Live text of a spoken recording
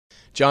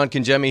John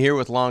Congemi here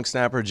with long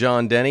snapper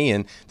John Denney,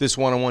 and this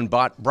one-on-one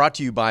brought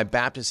to you by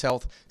Baptist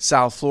Health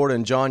South Florida.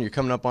 And John, you're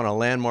coming up on a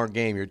landmark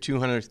game, your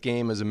 200th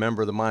game as a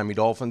member of the Miami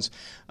Dolphins.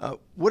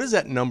 What does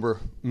that number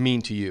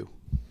mean to you?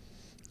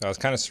 It's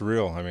kind of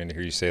surreal. I mean, to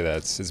hear you say that,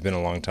 it's been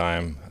a long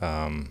time.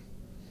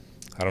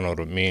 I don't know what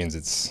it means.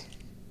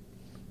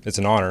 It's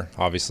an honor,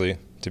 obviously,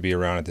 to be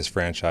around at this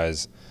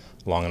franchise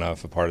long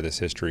enough, a part of this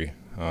history.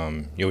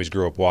 You always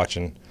grew up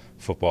watching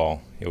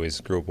football. You always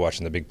grew up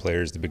watching the big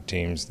players, the big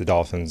teams, the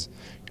Dolphins,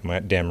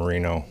 Dan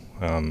Marino,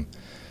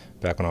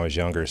 back when I was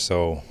younger.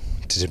 So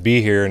to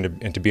be here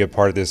and to be a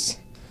part of this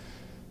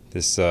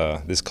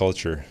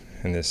culture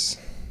and this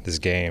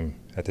game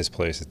at this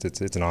place,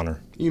 it's an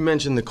honor. You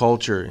mentioned the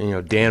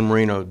culture. Dan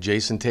Marino,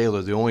 Jason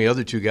Taylor, the only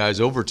other two guys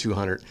over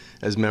 200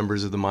 as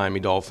members of the Miami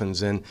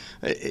Dolphins. And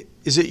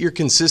is it your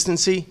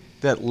consistency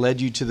that led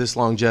you to this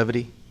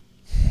longevity?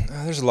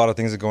 There's a lot of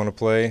things that go into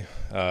play.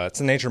 It's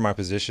the nature of my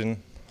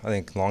position. I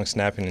think long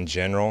snapping in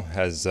general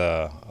has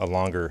a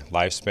longer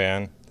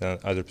lifespan than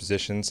other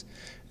positions,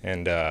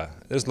 and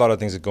there's a lot of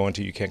things that go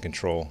into it you can't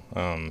control.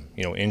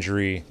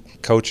 Injury,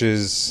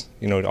 coaches,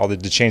 all the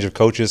change of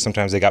coaches.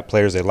 Sometimes they got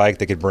players they like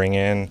they could bring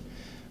in.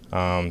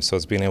 So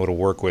it's being able to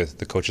work with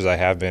the coaches I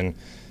have been,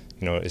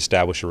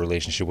 establish a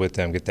relationship with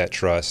them, get that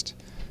trust,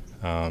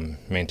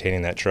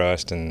 maintaining that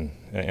trust, and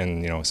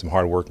some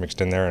hard work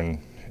mixed in there, and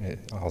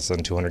all of a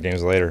sudden 200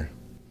 games later.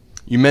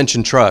 You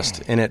mentioned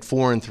trust, and at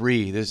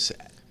 4-3, this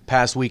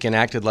past weekend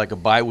acted like a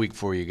bye week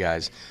for you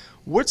guys.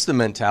 What's the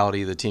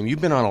mentality of the team? You've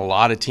been on a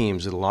lot of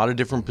teams at a lot of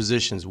different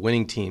positions,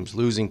 winning teams,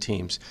 losing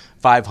teams,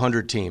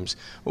 500 teams.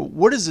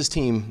 What does this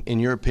team, in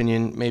your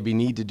opinion, maybe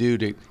need to do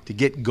to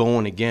get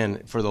going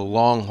again for the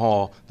long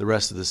haul the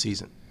rest of the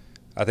season?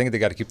 I think they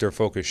got to keep their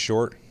focus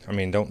short. I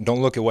mean,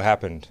 don't look at what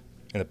happened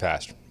in the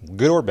past,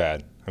 good or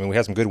bad. I mean, we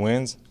had some good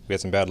wins, we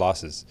had some bad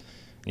losses.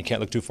 You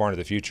can't look too far into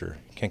the future.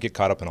 You can't get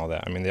caught up in all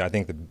that. I mean, I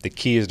think the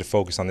key is to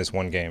focus on this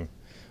one game.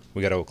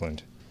 We got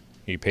Oakland.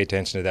 You pay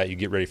attention to that. You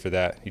get ready for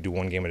that. You do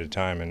one game at a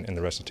time, and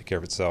the rest will take care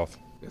of itself.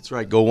 That's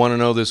right. Go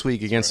 1-0 this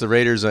week against the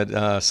Raiders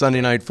at Sunday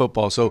Night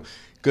Football. So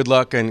good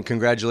luck and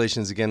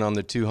congratulations again on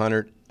the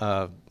 200th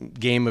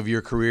game of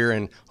your career,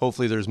 and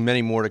hopefully there's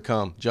many more to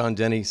come. John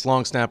Denney,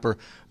 long snapper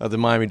of the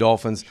Miami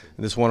Dolphins.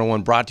 This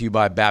one-on-one brought to you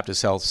by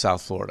Baptist Health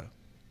South Florida.